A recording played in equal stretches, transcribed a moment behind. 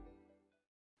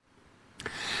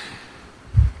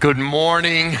Good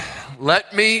morning.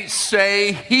 Let me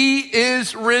say he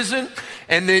is risen.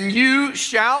 And then you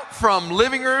shout from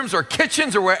living rooms or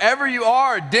kitchens or wherever you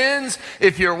are, or dens,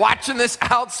 if you're watching this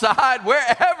outside,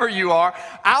 wherever you are,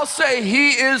 I'll say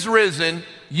he is risen.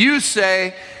 You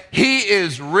say he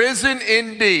is risen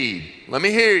indeed. Let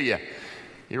me hear you.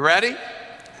 You ready?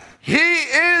 He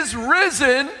is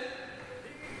risen.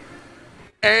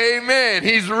 Amen.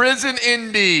 He's risen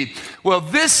indeed. Well,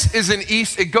 this is an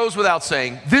Easter, it goes without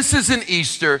saying, this is an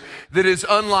Easter that is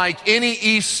unlike any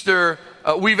Easter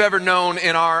we've ever known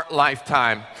in our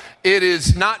lifetime. It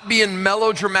is not being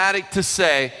melodramatic to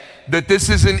say that this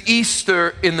is an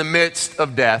Easter in the midst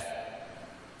of death.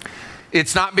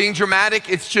 It's not being dramatic,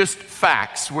 it's just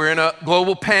facts. We're in a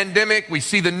global pandemic, we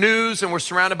see the news, and we're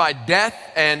surrounded by death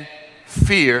and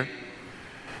fear.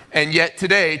 And yet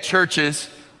today, churches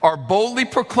are boldly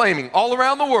proclaiming all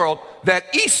around the world that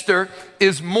Easter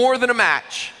is more than a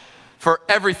match for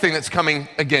everything that's coming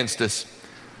against us.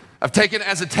 I've taken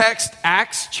as a text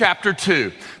Acts chapter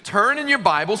 2. Turn in your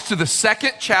Bibles to the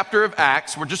second chapter of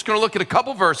Acts. We're just going to look at a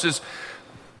couple verses.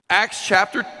 Acts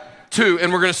chapter 2,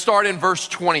 and we're going to start in verse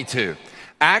 22.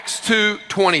 Acts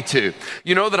 2:22.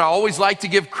 You know that I always like to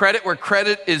give credit where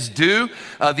credit is due.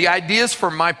 The ideas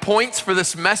for my points for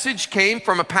this message came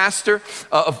from a pastor,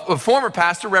 a former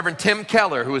pastor, Reverend Tim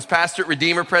Keller, who was pastor at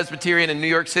Redeemer Presbyterian in New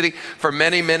York City for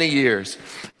many, many years.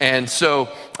 And so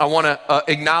I want to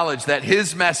acknowledge that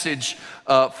his message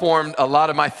formed a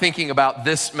lot of my thinking about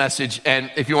this message.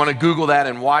 And if you want to Google that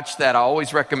and watch that, I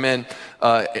always recommend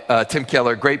Tim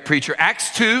Keller, great preacher.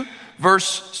 Acts 2,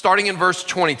 starting in verse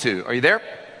 22. Are you there?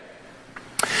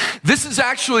 This is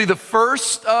actually the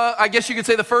first, I guess you could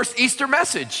say the first Easter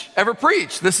message ever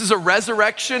preached. This is a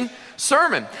resurrection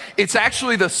sermon. It's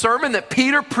actually the sermon that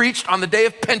Peter preached on the day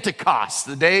of Pentecost,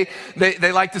 the day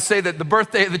they like to say that the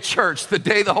birthday of the church, the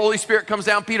day the Holy Spirit comes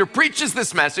down. Peter preaches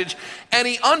this message and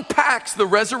he unpacks the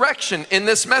resurrection in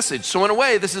this message. So in a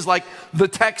way, this is like the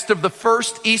text of the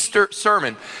first Easter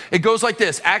sermon. It goes like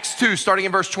this, Acts 2, starting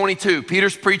in verse 22.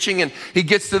 Peter's preaching and he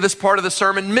gets to this part of the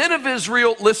sermon. Men of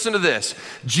Israel, listen to this.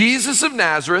 Jesus of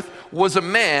Nazareth was a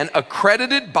man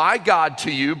accredited by God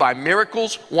to you by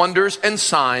miracles, wonders, and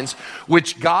signs,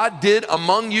 which God did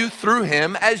among you through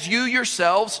him, as you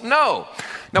yourselves know.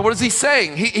 Now, what is he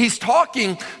saying? He's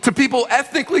talking to people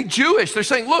ethnically Jewish. They're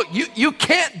saying, look, you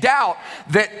can't doubt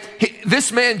that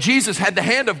this man Jesus had the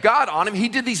hand of God on him. He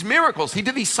did these miracles. He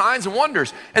did these signs and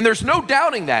wonders. And there's no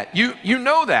doubting that. You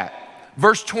know that.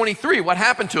 Verse 23, what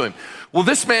happened to him? Well,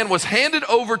 this man was handed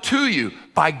over to you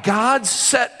by God's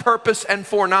set purpose and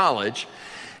foreknowledge,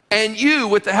 and you,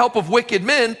 with the help of wicked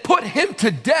men, put him to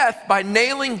death by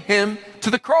nailing him to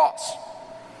the cross.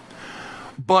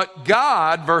 But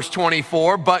God, verse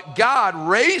 24, but God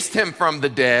raised him from the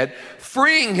dead,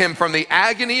 freeing him from the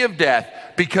agony of death,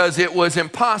 because it was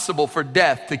impossible for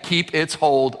death to keep its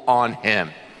hold on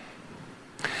him.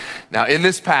 Now, in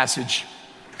this passage,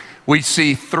 we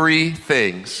see three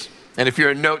things. And if you're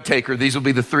a note taker, these will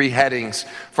be the three headings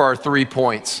for our 3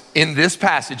 points. In this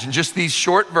passage, in just these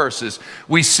short verses,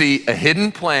 we see a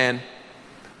hidden plan,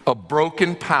 a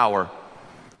broken power,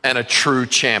 and a true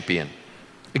champion.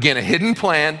 Again, a hidden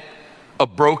plan, a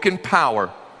broken power,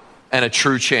 and a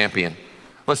true champion.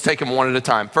 Let's take them one at a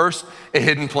time. First, a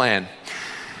hidden plan.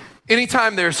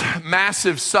 Anytime there's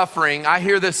massive suffering, I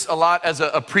hear this a lot as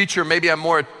a preacher. Maybe I'm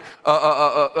more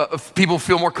people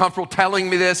feel more comfortable telling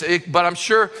me this, but I'm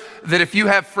sure that if you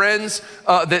have friends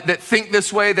that think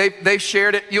this way, they've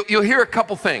shared it, you'll hear a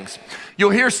couple things.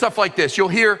 You'll hear stuff like this. You'll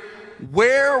hear,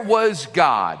 where was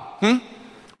God?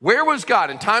 Where was God?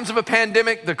 In times of a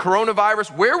pandemic, the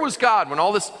coronavirus, where was God when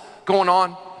all this going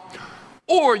on?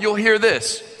 Or you'll hear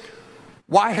this,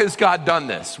 why has God done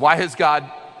this? Why has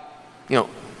God,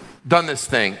 done this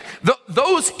thing?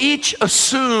 Those each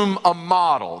assume a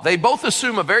model. They both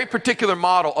assume a very particular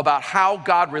model about how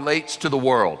God relates to the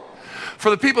world. For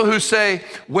the people who say,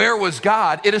 where was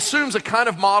God? It assumes a kind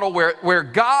of model where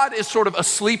God is sort of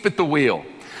asleep at the wheel.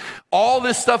 All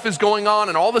this stuff is going on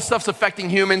and all this stuff's affecting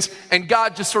humans, and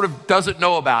God just sort of doesn't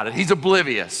know about it. He's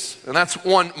oblivious. And that's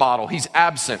one model. He's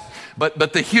absent.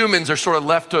 But the humans are sort of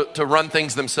left to run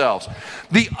things themselves.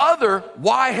 The other,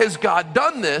 why has God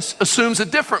done this, assumes a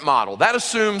different model. That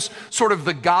assumes sort of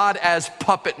the God as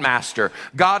puppet master.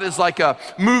 God is like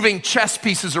moving chess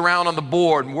pieces around on the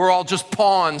board, and we're all just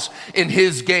pawns in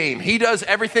his game. He does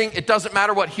everything. It doesn't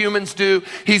matter what humans do.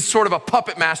 He's sort of a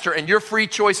puppet master, and your free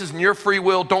choices and your free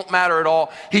will don't matter at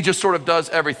all. He just sort of does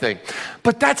everything.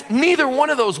 But that's neither one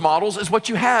of those models is what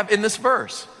you have in this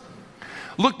verse.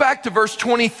 Look back to verse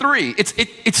 23.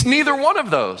 It's neither one of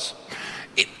those.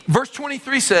 Verse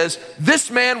 23 says,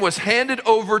 this man was handed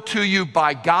over to you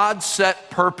by God's set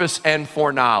purpose and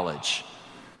foreknowledge.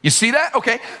 You see that?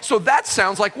 Okay, so that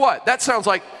sounds like what? That sounds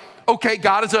like, okay,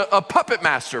 God is a puppet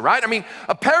master, right? I mean,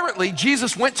 apparently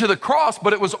Jesus went to the cross,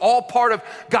 but it was all part of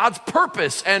God's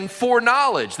purpose and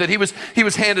foreknowledge that he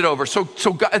was handed over. So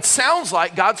God, it sounds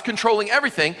like God's controlling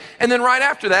everything. And then right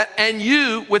after that, and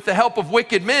you, with the help of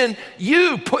wicked men,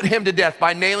 you put him to death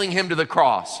by nailing him to the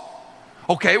cross.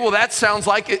 Okay, well that sounds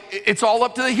like it's all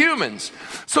up to the humans.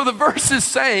 So the verse is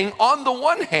saying, on the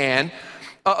one hand,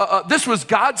 this was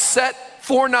God's set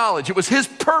foreknowledge. It was his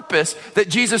purpose that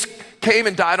Jesus came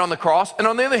and died on the cross. And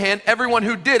on the other hand, everyone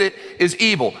who did it is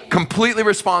evil, completely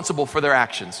responsible for their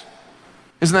actions.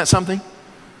 Isn't that something?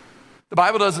 The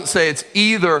Bible doesn't say it's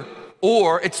either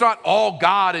or. It's not all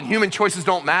God and human choices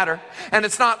don't matter. And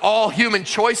it's not all human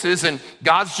choices and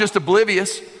God's just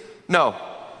oblivious. No.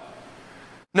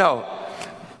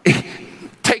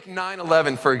 Take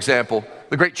 9/11, for example,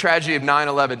 the great tragedy of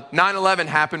 9/11. 9/11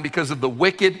 happened because of the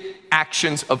wicked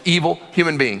actions of evil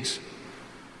human beings.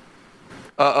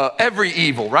 Every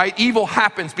evil, right? Evil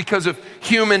happens because of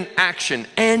human action.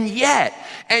 And yet,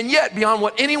 beyond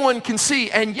what anyone can see,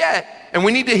 and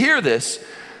we need to hear this,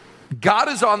 God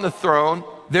is on the throne.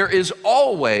 There is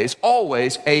always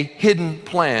a hidden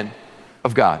plan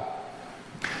of God.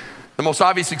 The most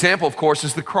obvious example, of course,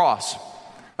 is the cross.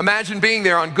 Imagine being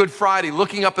there on Good Friday,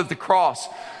 looking up at the cross,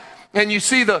 and you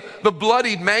see the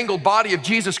bloodied, mangled body of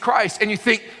Jesus Christ, and you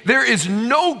think, there is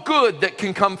no good that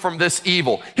can come from this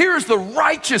evil. Here's the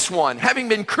righteous one, having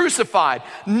been crucified.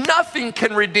 Nothing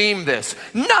can redeem this.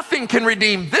 Nothing can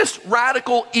redeem this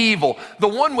radical evil. The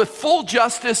one with full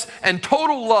justice and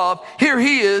total love, here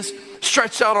he is,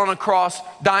 stretched out on a cross,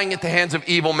 dying at the hands of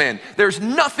evil men. There's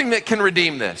nothing that can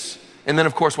redeem this. And then,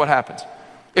 of course, what happens?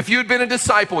 If you had been a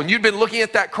disciple and you'd been looking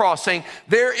at that cross saying,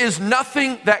 there is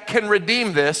nothing that can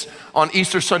redeem this, on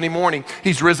Easter Sunday morning,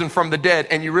 he's risen from the dead,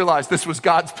 and you realize this was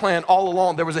God's plan all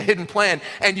along. There was a hidden plan,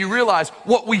 and you realize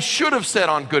what we should have said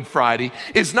on Good Friday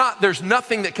is not, there's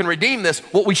nothing that can redeem this.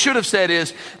 What we should have said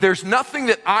is, there's nothing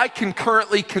that I can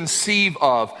currently conceive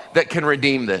of that can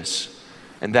redeem this.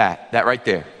 And that right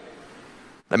there,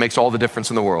 that makes all the difference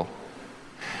in the world.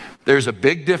 There's a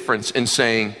big difference in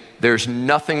saying, there's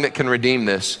nothing that can redeem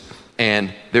this,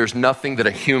 and there's nothing that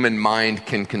a human mind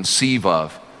can conceive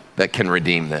of that can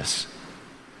redeem this.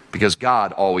 Because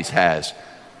God always has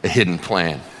a hidden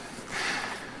plan.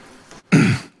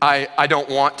 I don't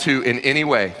want to in any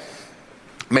way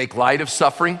make light of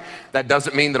suffering. That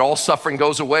doesn't mean that all suffering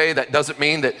goes away. That doesn't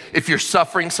mean that if you're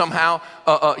suffering somehow,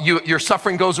 your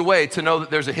suffering goes away, to know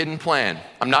that there's a hidden plan.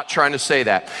 I'm not trying to say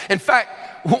that. In fact,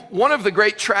 one of the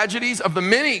great tragedies, of the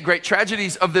many great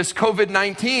tragedies of this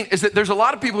COVID-19, is that there's a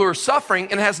lot of people who are suffering,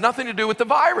 and it has nothing to do with the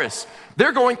virus.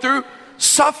 They're going through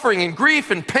suffering and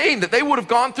grief and pain that they would have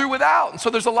gone through without. And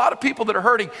so there's a lot of people that are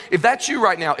hurting. If that's you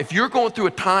right now, if you're going through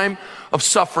a time of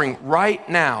suffering right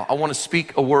now, I want to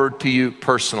speak a word to you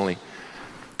personally.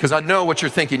 Because I know what you're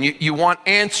thinking. You want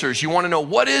answers. You want to know,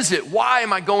 what is it? Why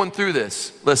am I going through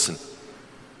this? Listen,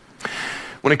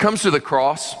 when it comes to the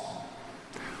cross,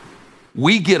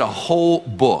 we get a whole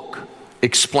book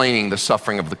explaining the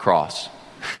suffering of the cross.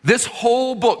 This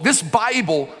whole book, this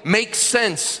Bible, makes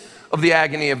sense of the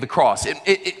agony of the cross.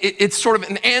 It's sort of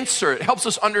an answer. It helps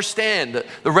us understand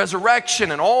the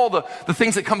resurrection and all the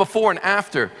things that come before and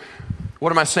after.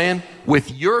 What am I saying?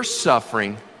 With your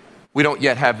suffering, we don't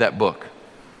yet have that book.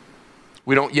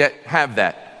 We don't yet have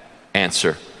that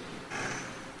answer.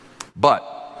 But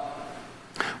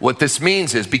what this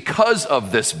means is, because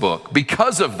of this book,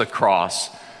 because of the cross,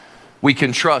 we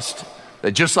can trust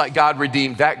that just like God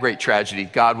redeemed that great tragedy,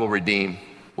 God will redeem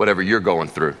whatever you're going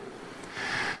through.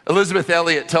 Elizabeth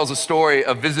Elliot tells a story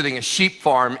of visiting a sheep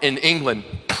farm in England.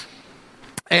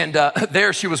 And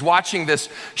there she was watching this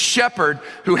shepherd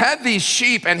who had these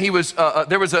sheep, and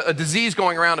there was a disease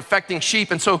going around affecting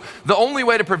sheep. And so the only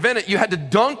way to prevent it, you had to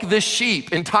dunk this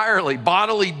sheep entirely,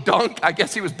 bodily dunk. I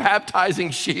guess he was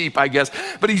baptizing sheep, I guess.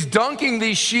 But he's dunking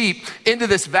these sheep into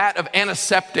this vat of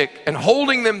antiseptic and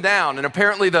holding them down. And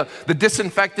apparently the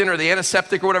disinfectant or the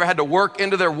antiseptic or whatever had to work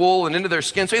into their wool and into their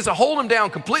skin. So he has to hold them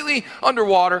down completely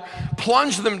underwater,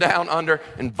 plunge them down under,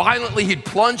 and violently he'd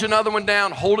plunge another one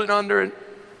down, hold it under, and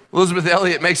Elizabeth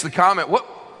Elliot makes the comment,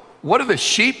 what are the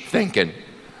sheep thinking?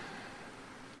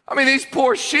 I mean, these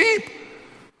poor sheep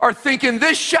are thinking,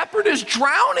 this shepherd is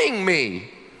drowning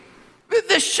me.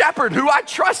 This shepherd who I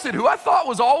trusted, who I thought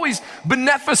was always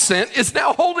beneficent, is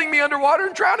now holding me underwater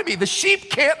and drowning me. The sheep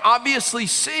can't obviously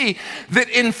see that,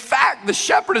 in fact, the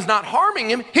shepherd is not harming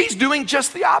him. He's doing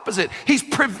just the opposite. He's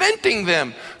preventing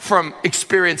them from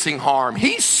experiencing harm.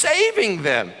 He's saving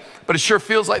them. But it sure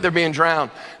feels like they're being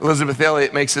drowned. Elisabeth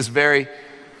Elliot makes this very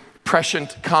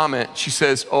prescient comment. She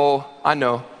says, "Oh, I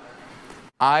know.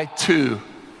 I too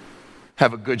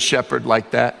have a good shepherd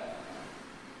like that."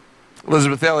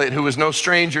 Elisabeth Elliot, who was no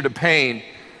stranger to pain,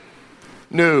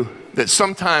 knew that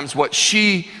sometimes what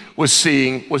she was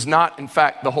seeing was not, in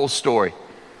fact, the whole story,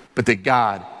 but that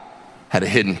God had a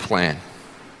hidden plan.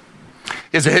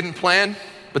 He has a hidden plan,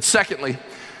 but secondly,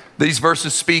 these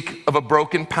verses speak of a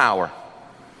broken power.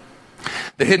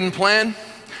 The hidden plan,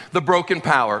 the broken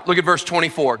power. Look at verse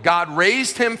 24. God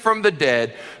raised him from the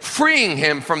dead, freeing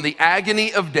him from the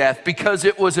agony of death, because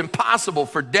it was impossible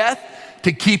for death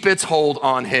to keep its hold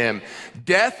on him.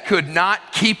 Death could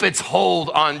not keep its hold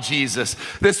on Jesus.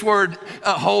 This word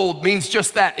hold means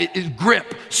just that. It is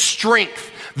grip,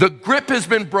 strength. The grip has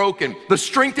been broken. The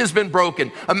strength has been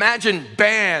broken. Imagine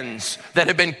bands that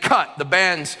have been cut. The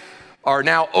bands are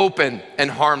now open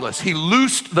and harmless. He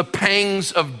loosed the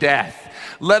pangs of death.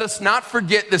 Let us not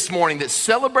forget this morning that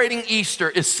celebrating Easter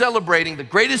is celebrating the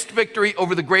greatest victory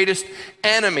over the greatest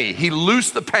enemy. He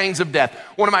loosed the pangs of death.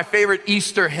 One of my favorite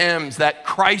Easter hymns, that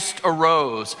Christ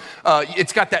arose.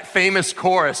 It's got that famous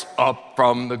chorus, "Up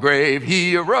from the grave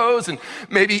he arose," and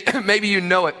maybe you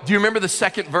know it. Do you remember the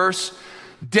second verse?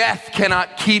 Death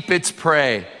cannot keep its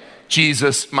prey.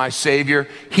 Jesus, my Savior,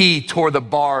 he tore the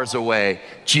bars away.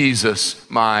 Jesus,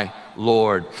 my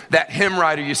Lord. That hymn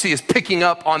writer you see is picking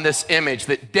up on this image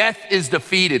that death is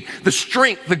defeated. The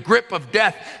strength, the grip of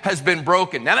death has been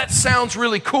broken. Now that sounds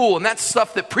really cool, and that's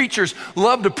stuff that preachers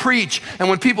love to preach. And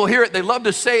when people hear it, they love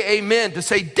to say amen, to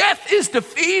say death is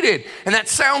defeated. And that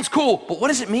sounds cool, but what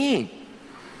does it mean?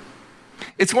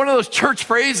 It's one of those church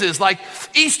phrases like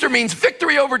Easter means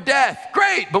victory over death.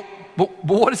 Great, but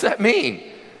what does that mean?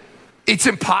 It's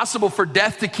impossible for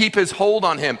death to keep his hold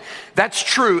on him. That's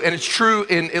true, and it's true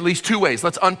in at least two ways.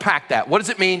 Let's unpack that. What does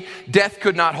it mean? Death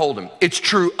could not hold him. It's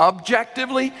true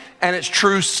objectively, and it's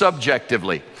true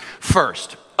subjectively.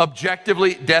 First,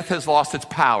 objectively, death has lost its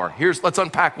power. Let's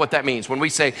unpack what that means when we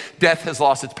say death has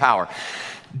lost its power.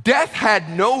 Death had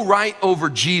no right over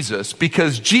Jesus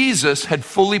because Jesus had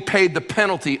fully paid the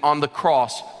penalty on the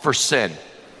cross for sin.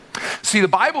 See, the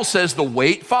Bible says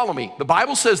follow me. The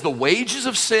Bible says the wages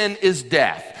of sin is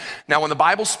death. Now, when the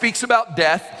Bible speaks about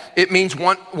death, it means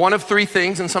one of three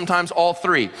things, and sometimes all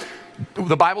three.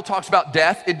 The Bible talks about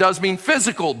death, it does mean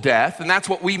physical death, and that's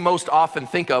what we most often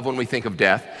think of when we think of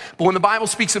death. But when the Bible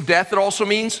speaks of death, it also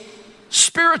means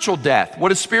spiritual death.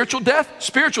 What is spiritual death?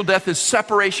 Spiritual death is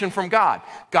separation from God.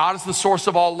 God is the source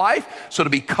of all life, so to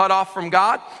be cut off from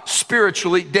God,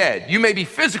 spiritually dead. You may be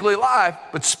physically alive,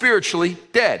 but spiritually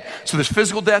dead. So there's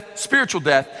physical death, spiritual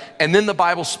death, and then the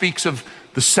Bible speaks of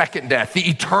the second death, the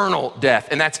eternal death,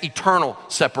 and that's eternal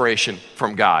separation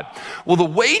from God. Well, the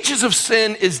wages of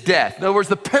sin is death. In other words,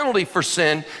 the penalty for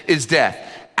sin is death.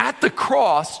 At the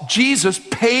cross, Jesus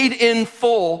paid in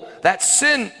full that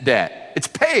sin debt. It's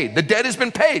paid. The debt has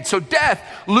been paid. So death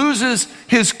loses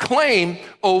his claim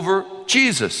over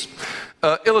Jesus.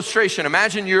 Illustration,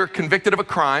 imagine you're convicted of a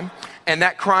crime, and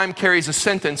that crime carries a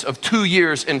sentence of 2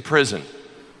 years in prison.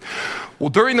 Well,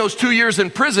 during those 2 years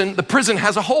in prison, the prison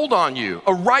has a hold on you,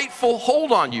 a rightful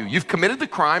hold on you. You've committed the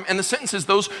crime, and the sentence is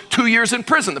those 2 years in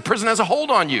prison. The prison has a hold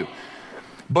on you.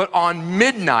 But on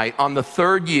midnight, on the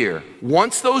third year,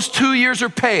 once those 2 years are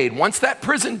paid, once that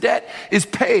prison debt is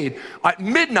paid, at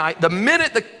midnight, the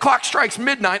minute the clock strikes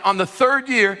midnight on the third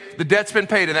year, the debt's been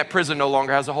paid and that prison no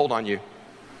longer has a hold on you.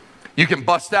 You can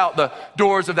bust out the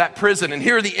doors of that prison. And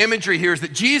here the imagery here is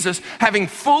that Jesus, having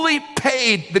fully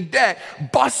paid the debt,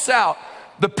 busts out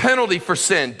the penalty for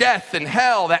sin, death and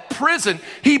hell, that prison.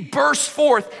 He bursts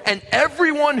forth, and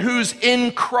everyone who's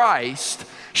in Christ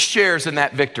shares in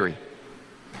that victory.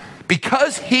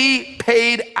 Because he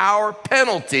paid our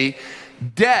penalty,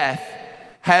 death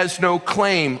has no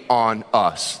claim on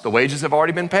us. The wages have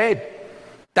already been paid.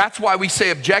 That's why we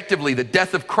say objectively the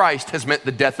death of Christ has meant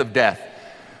the death of death.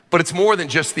 But it's more than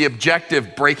just the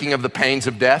objective breaking of the pains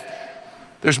of death.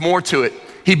 There's more to it.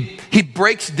 He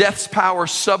breaks death's power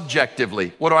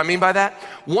subjectively. What do I mean by that?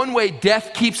 One way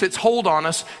death keeps its hold on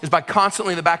us is by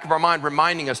constantly in the back of our mind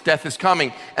reminding us death is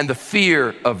coming and the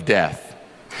fear of death.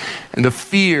 And the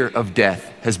fear of death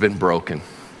has been broken.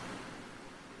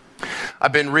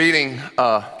 I've been reading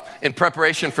in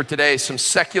preparation for today some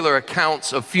secular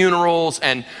accounts of funerals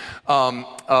and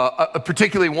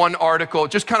particularly one article,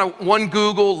 just kind of one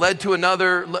Google led to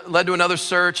another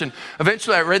search. And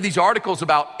eventually I read these articles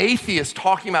about atheists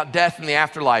talking about death and the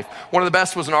afterlife. One of the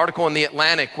best was an article in The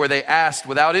Atlantic where they asked,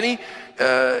 without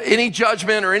any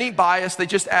judgment or any bias, they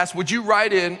just asked, would you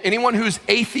write in, anyone who's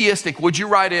atheistic, would you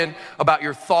write in about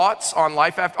your thoughts on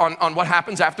life, on what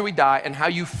happens after we die and how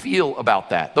you feel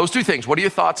about that? Those two things, what are your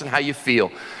thoughts and how you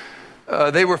feel?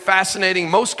 They were fascinating.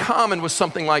 Most common was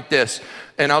something like this,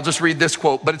 and I'll just read this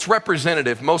quote, but it's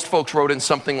representative. Most folks wrote in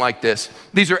something like this.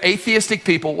 These are atheistic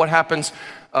people. What happens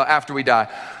after we die?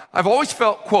 I've always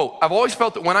felt, quote, I've always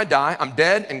felt that when I die, I'm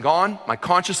dead and gone. My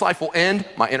conscious life will end.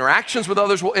 My interactions with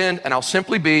others will end, and I'll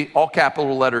simply be, all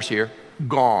capital letters here,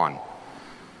 gone.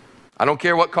 I don't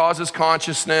care what causes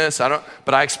consciousness,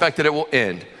 but I expect that it will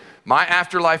end. My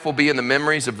afterlife will be in the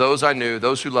memories of those I knew,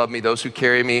 those who love me, those who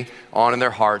carry me on in their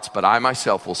hearts, but I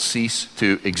myself will cease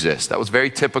to exist. That was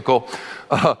very typical.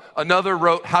 Another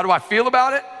wrote, how do I feel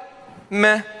about it?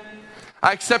 Meh.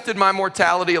 I accepted my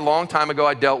mortality a long time ago.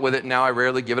 I dealt with it, and now I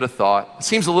rarely give it a thought. It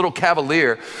seems a little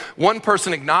cavalier. One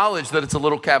person acknowledged that it's a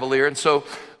little cavalier, and so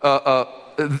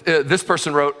this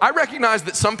person wrote, I recognize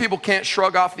that some people can't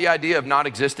shrug off the idea of not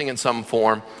existing in some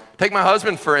form. Take my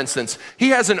husband, for instance. He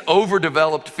has an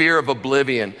overdeveloped fear of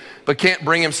oblivion, but can't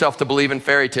bring himself to believe in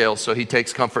fairy tales, so he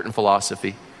takes comfort in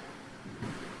philosophy.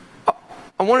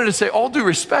 I wanted to say, all due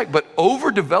respect, but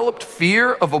overdeveloped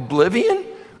fear of oblivion?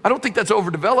 I don't think that's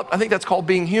overdeveloped. I think that's called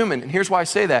being human, and here's why I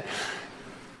say that.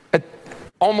 At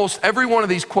almost every one of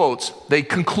these quotes, they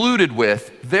concluded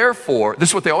with, therefore, this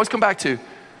is what they always come back to,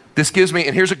 this gives me,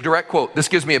 and here's a direct quote, this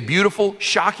gives me a beautiful,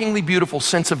 shockingly beautiful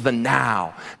sense of the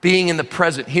now, being in the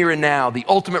present, here and now, the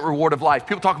ultimate reward of life.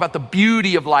 People talk about the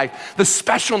beauty of life, the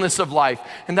specialness of life,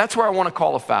 and that's where I want to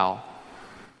call a foul.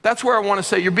 That's where I want to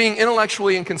say you're being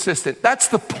intellectually inconsistent. That's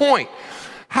the point.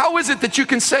 How is it that you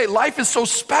can say life is so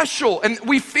special and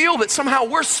we feel that somehow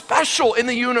we're special in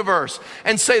the universe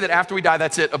and say that after we die,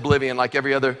 that's it, oblivion, like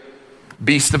every other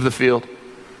beast of the field?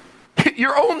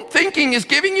 Your own thinking is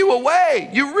giving you away.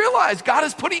 You realize God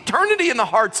has put eternity in the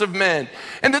hearts of men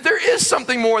and that there is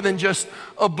something more than just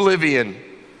oblivion.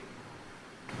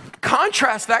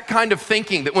 Contrast that kind of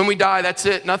thinking that when we die, that's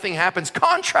it, nothing happens.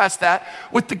 Contrast that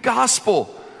with the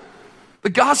gospel. The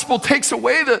gospel takes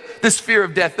away this fear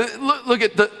of death. Look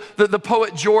at the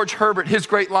poet George Herbert, his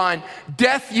great line,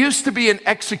 death used to be an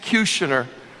executioner,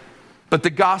 but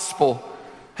the gospel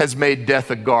has made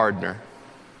death a gardener.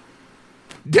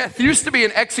 Death used to be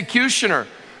an executioner,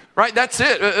 right? That's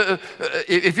it.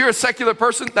 If you're a secular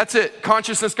person, that's it.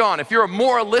 Consciousness gone. If you're a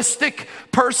moralistic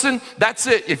person, that's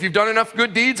it. If you've done enough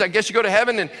good deeds, I guess you go to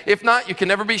heaven. And if not, you can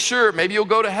never be sure. Maybe you'll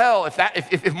go to hell.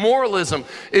 If moralism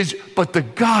is, but the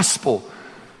gospel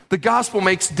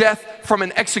makes death from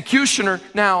an executioner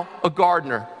now a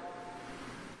gardener.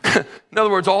 In other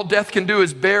words, all death can do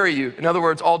is bury you. In other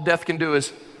words, all death can do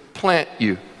is plant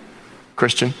you,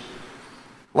 Christian.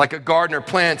 Like a gardener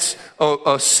plants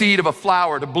a seed of a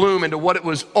flower to bloom into what it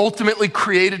was ultimately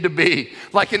created to be.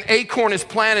 Like an acorn is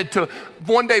planted to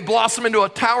one day blossom into a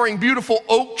towering, beautiful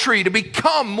oak tree to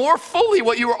become more fully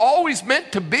what you were always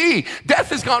meant to be.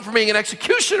 Death has gone from being an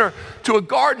executioner to a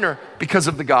gardener because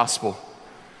of the gospel.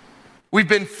 We've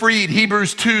been freed.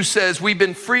 Hebrews 2 says we've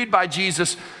been freed by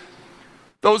Jesus.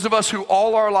 Those of us who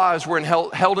all our lives were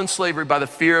held in slavery by the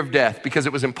fear of death because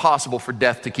it was impossible for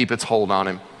death to keep its hold on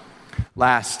him.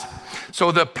 Last,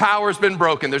 so the power's been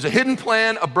broken. There's a hidden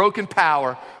plan, a broken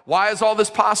power. Why is all this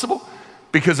possible?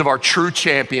 Because of our true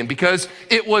champion, because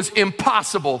it was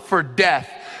impossible for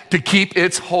death to keep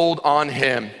its hold on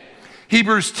him.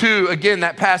 Hebrews 2, again,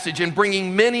 that passage, in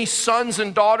bringing many sons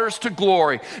and daughters to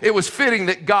glory, it was fitting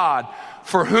that God,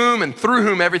 for whom and through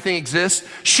whom everything exists,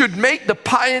 should make the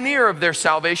pioneer of their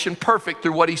salvation perfect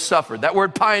through what he suffered. That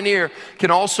word pioneer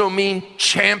can also mean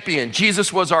champion.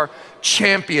 Jesus was our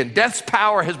champion. Death's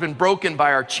power has been broken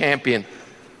by our champion.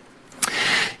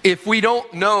 If we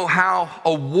don't know how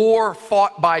a war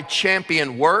fought by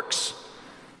champion works,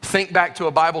 think back to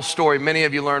a Bible story many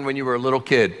of you learned when you were a little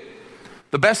kid.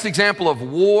 The best example of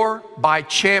war by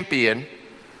champion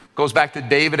goes back to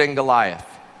David and Goliath.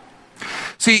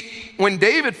 See, when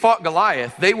David fought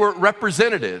Goliath, they were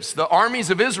representatives. The armies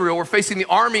of Israel were facing the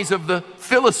armies of the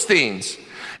Philistines.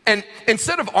 And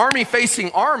instead of army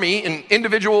facing army in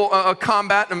individual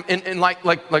combat and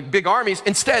like big armies,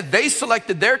 instead they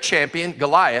selected their champion,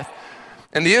 Goliath,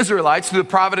 and the Israelites, through the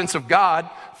providence of God,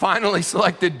 finally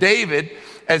selected David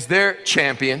as their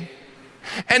champion.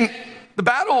 And the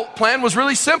battle plan was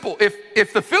really simple.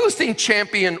 If the Philistine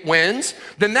champion wins,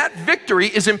 then that victory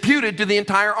is imputed to the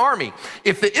entire army.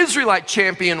 If the Israelite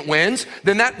champion wins,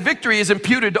 then that victory is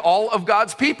imputed to all of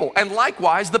God's people. And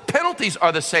likewise, the penalties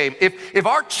are the same. If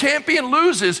our champion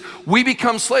loses, we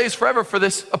become slaves forever for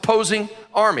this opposing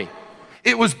army.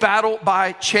 It was battle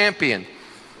by champion.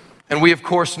 And we, of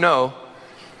course, know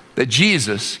that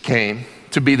Jesus came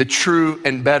to be the true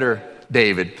and better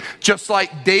David. Just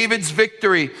like David's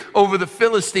victory over the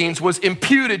Philistines was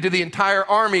imputed to the entire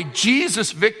army,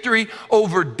 Jesus' victory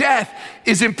over death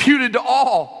is imputed to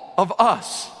all of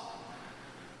us.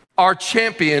 Our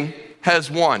champion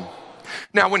has won.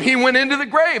 Now, when he went into the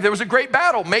grave, there was a great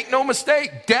battle. Make no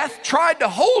mistake, death tried to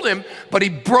hold him, but he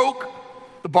broke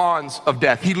the bonds of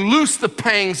death. He loosed the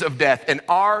pangs of death, and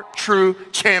our true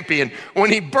champion,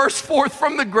 when he burst forth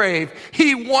from the grave,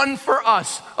 he won for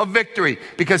us a victory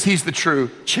because he's the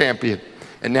true champion.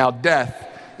 And now death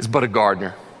is but a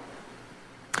gardener.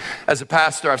 As a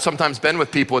pastor, I've sometimes been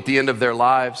with people at the end of their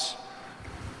lives.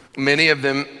 Many of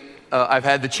them I've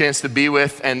had the chance to be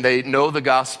with, and they know the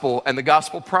gospel, and the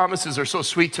gospel promises are so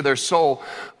sweet to their soul.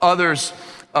 Others,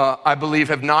 I believe,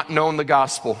 have not known the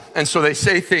gospel. And so they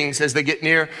say things as they get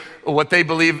near what they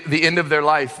believe the end of their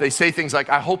life. They say things like,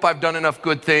 I hope I've done enough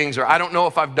good things, or I don't know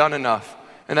if I've done enough.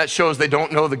 And that shows they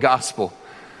don't know the gospel.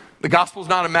 The gospel is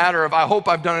not a matter of, I hope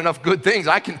I've done enough good things.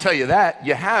 I can tell you that.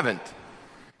 You haven't.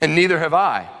 And neither have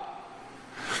I.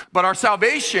 But our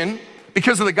salvation,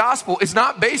 because of the gospel, is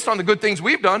not based on the good things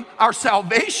we've done. Our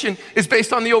salvation is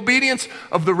based on the obedience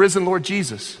of the risen Lord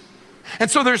Jesus.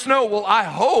 And so there's no, well, I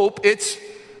hope, it's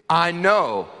I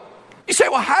know. You say,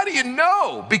 well, how do you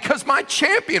know? Because my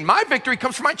champion, my victory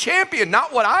comes from my champion,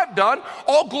 not what I've done.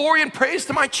 All glory and praise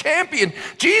to my champion,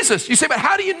 Jesus. You say, but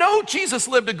how do you know Jesus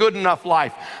lived a good enough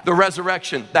life? The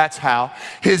resurrection, that's how.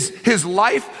 His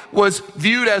life was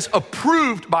viewed as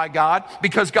approved by God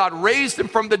because God raised him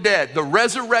from the dead. The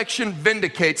resurrection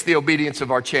vindicates the obedience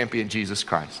of our champion, Jesus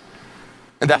Christ.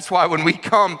 And that's why when we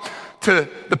come to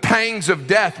the pangs of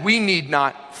death, we need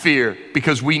not fear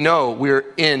because we know we're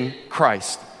in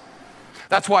Christ.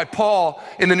 That's why Paul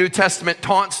in the New Testament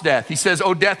taunts death. He says,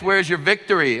 oh, death, where's your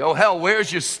victory? Oh, hell, where's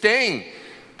your sting?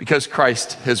 Because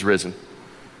Christ has risen.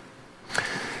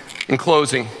 In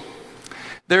closing,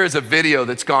 there is a video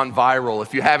that's gone viral.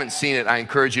 If you haven't seen it, I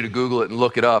encourage you to Google it and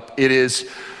look it up. It's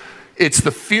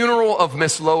the funeral of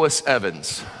Miss Lois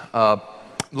Evans.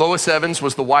 Lois Evans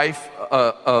was the wife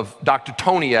of Dr.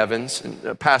 Tony Evans,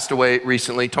 passed away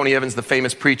recently. Tony Evans, the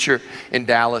famous preacher in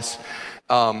Dallas.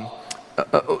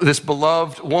 This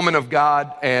beloved woman of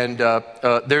God, and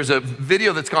there's a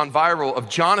video that's gone viral of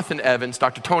Jonathan Evans,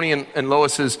 Dr. Tony and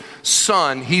Lois's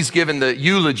son. He's given the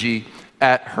eulogy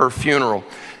at her funeral.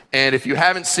 And if you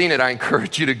haven't seen it, I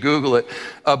encourage you to Google it.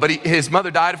 But his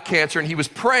mother died of cancer, and he was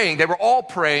praying. They were all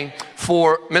praying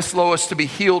for Miss Lois to be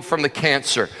healed from the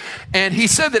cancer. And he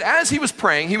said that as he was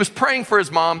praying for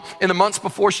his mom in the months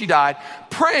before she died,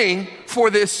 praying for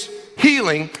this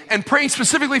healing and praying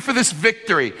specifically for this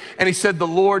victory. And he said the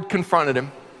Lord confronted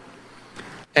him.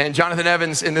 And Jonathan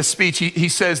Evans, in this speech, he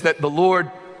says that the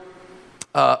Lord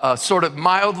sort of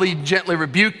mildly, gently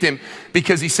rebuked him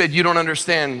because he said, you don't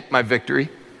understand my victory.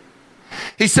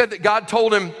 He said that God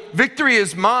told him, victory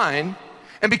is mine,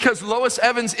 and because Lois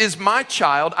Evans is my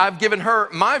child, I've given her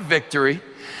my victory.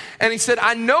 And he said,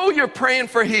 I know you're praying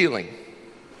for healing,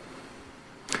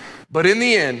 but in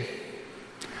the end,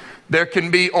 there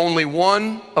can be only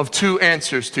one of two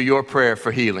answers to your prayer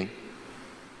for healing.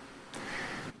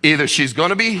 Either she's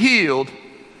going to be healed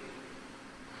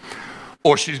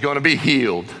or she's going to be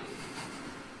healed.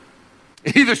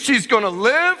 Either she's going to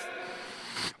live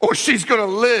or she's going to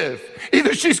live.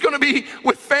 Either she's going to be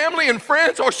with family and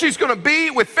friends or she's going to be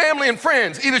with family and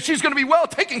friends. Either she's going to be well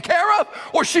taken care of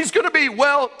or she's going to be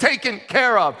well taken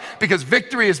care of, because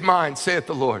victory is mine, saith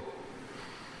the Lord.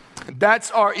 That's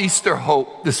our Easter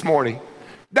hope this morning.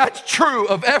 That's true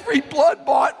of every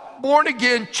blood-bought,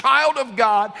 born-again child of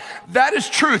God. That is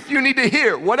truth you need to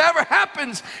hear. Whatever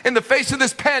happens in the face of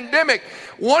this pandemic,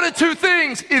 one of two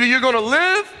things: either you're going to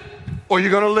live or you're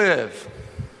going to live.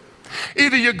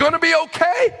 Either you're going to be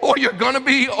okay or you're going to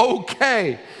be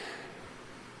okay.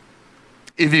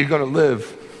 Either you're going to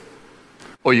live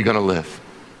or you're going to live.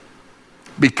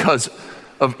 Because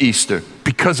of Easter,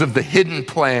 because of the hidden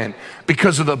plan,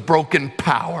 because of the broken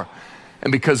power,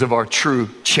 and because of our true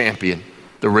champion,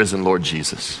 the risen Lord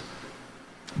Jesus.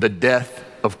 The death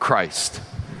of Christ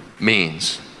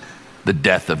means the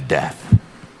death of death.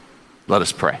 Let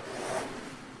us pray.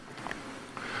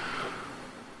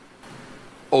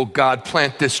 Oh God,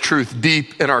 plant this truth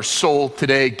deep in our soul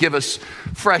today. Give us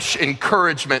fresh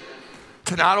encouragement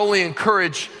to not only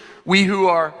encourage we who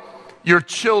are your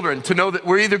children to know that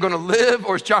we're either going to live,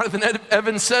 or as Jonathan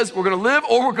Evans says, we're going to live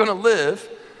or we're going to live.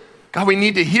 God, we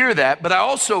need to hear that. But I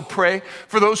also pray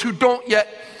for those who don't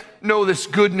yet know this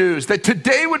good news, that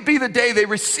today would be the day they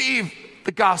receive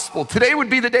the gospel. Today would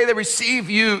be the day they receive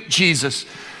you, Jesus.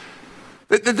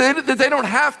 That they don't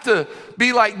have to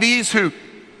be like these who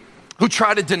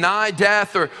try to deny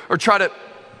death or try to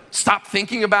stop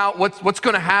thinking about what's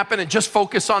going to happen and just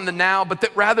focus on the now, but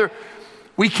that rather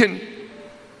we can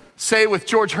say with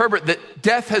George Herbert that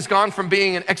death has gone from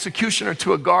being an executioner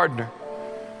to a gardener.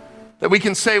 That we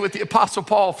can say with the Apostle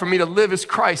Paul, for me to live is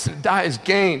Christ and to die is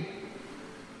gain.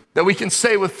 That we can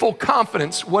say with full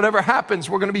confidence, whatever happens,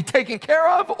 we're going to be taken care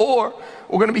of, or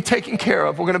we're going to be taken care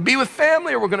of. We're going to be with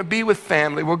family, or we're going to be with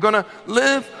family. We're going to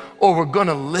live, or we're going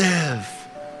to live.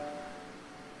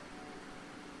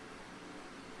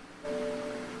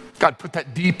 God, put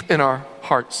that deep in our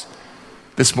hearts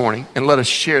this morning and let us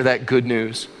share that good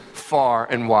news far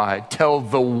and wide. Tell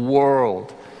the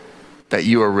world that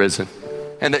you are risen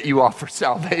and that you offer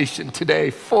salvation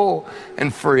today, full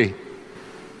and free.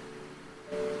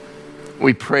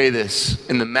 We pray this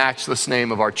in the matchless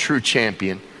name of our true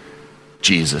champion,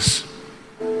 Jesus.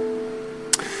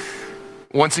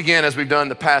 Once again, as we've done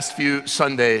the past few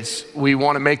Sundays, we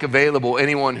want to make available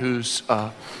anyone who's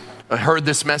heard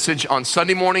this message on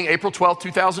Sunday morning, April 12th,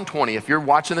 2020. If you're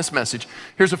watching this message,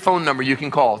 here's a phone number you can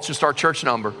call. It's just our church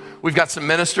number. We've got some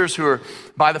ministers who are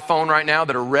by the phone right now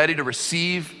that are ready to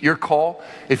receive your call.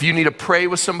 If you need to pray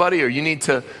with somebody, or you need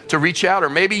to reach out, or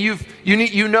maybe you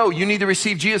need to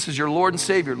receive Jesus as your Lord and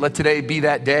Savior, let today be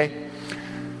that day.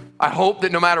 I hope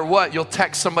that no matter what, you'll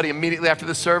text somebody immediately after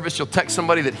the service. You'll text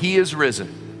somebody that He is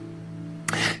risen.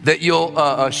 That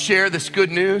you'll share this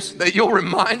good news, that you'll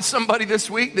remind somebody this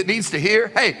week that needs to hear,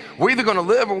 hey, we're either going to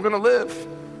live or we're going to live.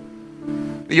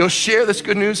 That you'll share this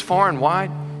good news far and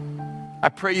wide. I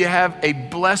pray you have a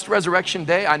blessed resurrection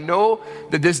day. I know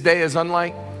that this day is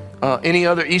unlike any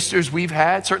other Easters we've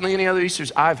had, certainly any other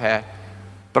Easters I've had,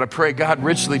 but I pray God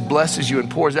richly blesses you and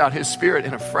pours out His Spirit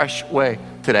in a fresh way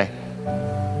today.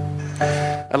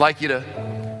 I'd like you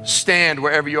to stand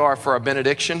wherever you are for our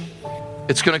benediction.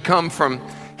 It's going to come from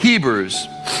Hebrews,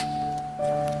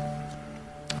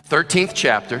 13th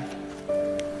chapter.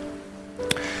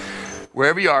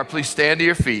 Wherever you are, please stand to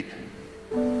your feet.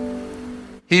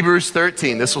 Hebrews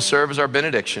 13, this will serve as our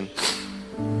benediction.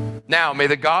 Now, may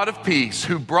the God of peace,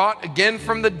 who brought again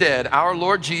from the dead our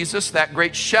Lord Jesus, that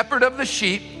great shepherd of the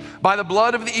sheep, by the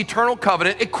blood of the eternal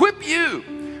covenant, equip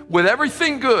you with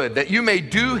everything good, that you may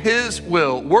do His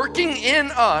will, working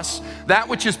in us that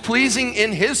which is pleasing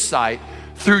in His sight,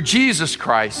 through Jesus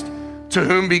Christ, to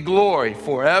whom be glory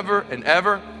forever and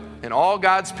ever. And all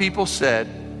God's people said,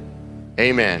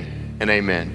 amen and amen.